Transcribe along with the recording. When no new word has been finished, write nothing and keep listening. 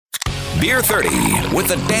Beer 30 with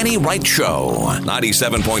the Danny Wright Show.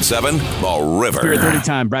 97.7 The River. Beer 30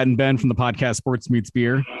 time. Brad and Ben from the podcast Sports Meets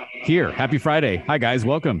Beer here. Happy Friday. Hi, guys.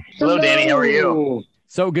 Welcome. Hello, Danny. How are you?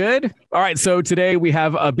 So good. All right. So today we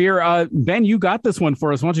have a beer. Ben, you got this one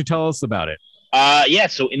for us. Why don't you tell us about it? Yeah.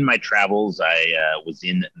 So in my travels, I was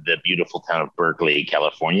in the beautiful town of Berkeley,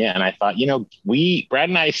 California. And I thought, Brad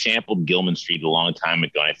and I sampled Gilman Street a long time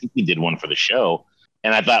ago. And I think we did one for the show.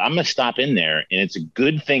 And I thought, I'm going to stop in there. And it's a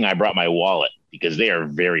good thing I brought my wallet because they are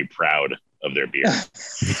very proud of their beer.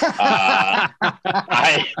 I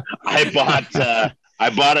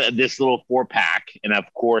bought this little 4-pack. And of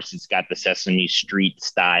course, it's got the Sesame Street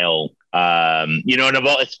style. And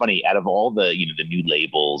it's funny, out of all the, the new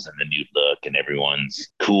labels and the new look and everyone's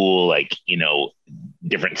cool,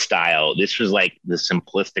 different style. This was like the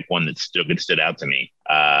simplistic one that stood out to me.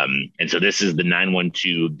 And so this is the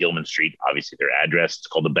 912 Gilman Street, obviously their address. It's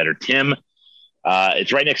called the Better Tim.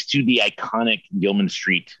 It's right next to the iconic Gilman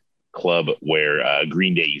Street Club where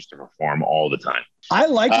Green Day used to perform all the time. I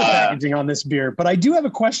like the packaging on this beer, but I do have a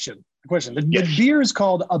question. The beer is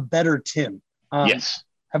called a Better Tim. Yes.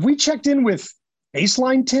 Have we checked in with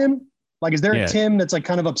Baseline Tim? Like, is there a Tim that's like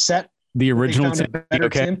kind of upset? The original Tim.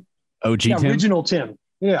 Tim? OG Tim. Original Tim.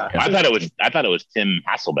 Yeah. I thought it was Tim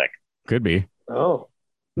Hasselbeck. Could be. Oh,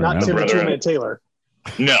 not Tim Taylor.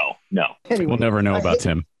 No. Anyway, we'll never know about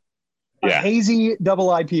Tim. A hazy double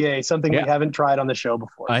IPA, something we haven't tried on the show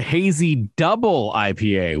before. A hazy double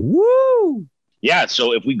IPA. Woo! Yeah,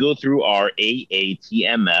 so if we go through our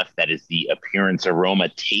AATMF, that is the appearance, aroma,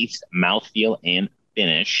 taste, mouthfeel, and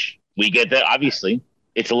finish, we get that. Obviously,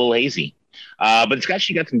 it's a little hazy, but it's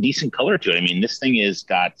actually got some decent color to it. I mean, this thing has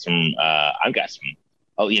got some. I've got some.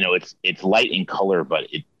 Oh, it's light in color, but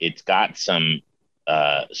it's got some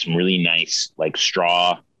really nice like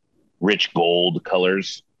straw, rich gold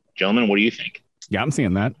colors. Gentlemen, what do you think? Yeah, I'm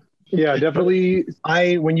seeing that. Yeah, definitely.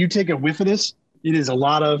 When you take a whiff of this, it is a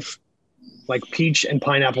lot of like peach and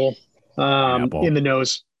pineapple in the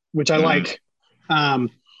nose, which I like,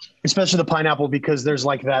 especially the pineapple because there's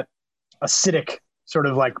like that acidic sort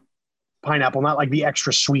of like pineapple, not like the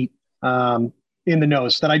extra sweet in the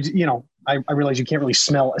nose that I realize you can't really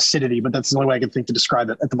smell acidity, but that's the only way I can think to describe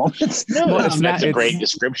it at the moment. That's a great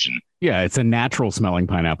description. Yeah, it's a natural smelling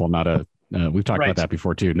pineapple, not a. We've talked about that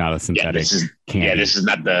before too. Not a synthetic candy. Yeah, this is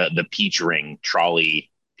not the peach ring trolley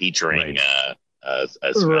peach ring smell.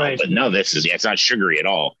 Right. But no, it's not sugary at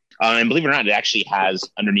all. And believe it or not, it actually has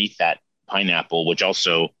underneath that pineapple, which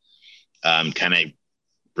also kind of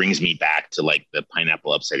brings me back to like the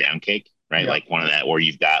pineapple upside down cake, right? Yeah. Like one of that where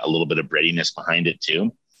you've got a little bit of breadiness behind it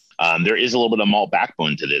too. There is a little bit of malt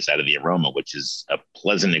backbone to this out of the aroma, which is a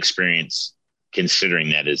pleasant experience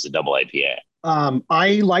considering that is a double IPA.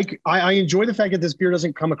 I enjoy the fact that this beer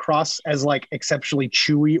doesn't come across as like exceptionally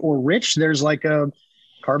chewy or rich. There's like a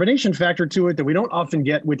carbonation factor to it that we don't often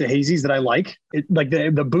get with the hazies that I like. It, like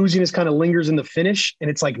the booziness kind of lingers in the finish, and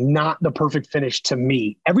it's like not the perfect finish to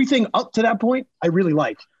me. Everything up to that point, I really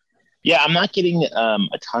like. Yeah, I'm not getting a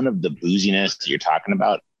ton of the booziness that you're talking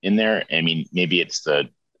about in there. I mean, maybe it's the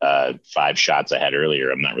 5 shots I had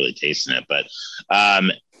earlier. I'm not really tasting it, but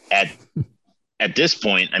at this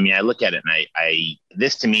point, I mean, I look at it and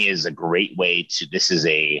this to me is a great way to, this is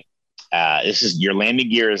your landing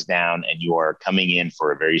gear is down and you are coming in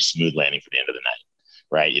for a very smooth landing for the end of the night,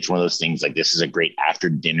 right? It's one of those things like this is a great after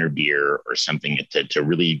dinner beer or something to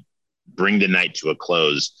really bring the night to a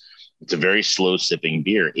close. It's a very slow sipping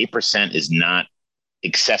beer. 8% is not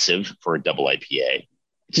excessive for a double IPA.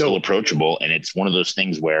 It's still approachable. And it's one of those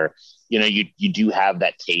things where, you do have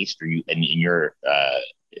that taste in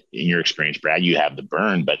your experience, Brad, you have the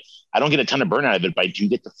burn, but I don't get a ton of burn out of it, but I do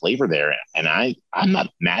get the flavor there. And I'm not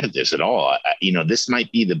mad at this at all. This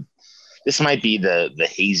might be the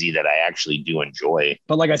hazy that I actually do enjoy.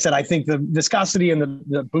 But like I said, I think the viscosity and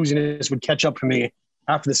the booziness would catch up for me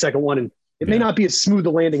after the second one. And it may not be as smooth a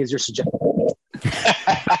landing as you're suggesting.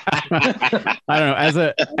 I don't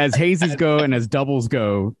know. As hazies go and as doubles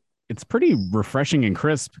go, it's pretty refreshing and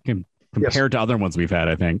crisp compared to other ones we've had,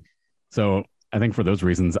 I think. So I think for those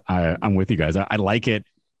reasons, I'm with you guys. I like it.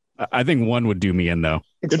 I think one would do me in though.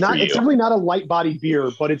 It's definitely not a light bodied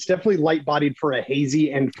beer, but it's definitely light bodied for a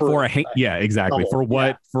hazy and yeah, exactly.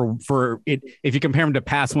 Double. For it, if you compare them to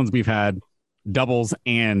past ones we've had, doubles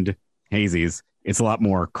and hazies, it's a lot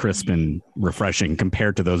more crisp and refreshing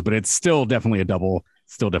compared to those, but it's still definitely a double,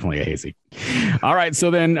 still definitely a hazy. All right. So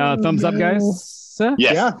then thumbs up, guys.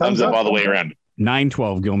 Yes, yeah, thumbs up all the way around.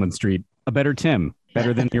 912 Gilman Street, a better Tim,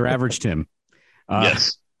 better than your average Tim.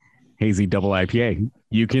 Yes. Hazy double IPA.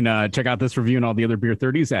 You can check out this review and all the other Beer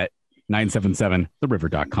 30s at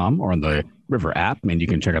 977theriver.com or on the River app. And you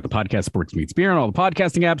can check out the podcast Sports Meets Beer on all the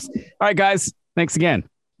podcasting apps. All right, guys. Thanks again.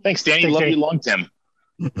 Thanks, Danny. Love you long, Tim.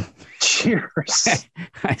 Cheers.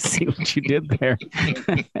 I see what you did there.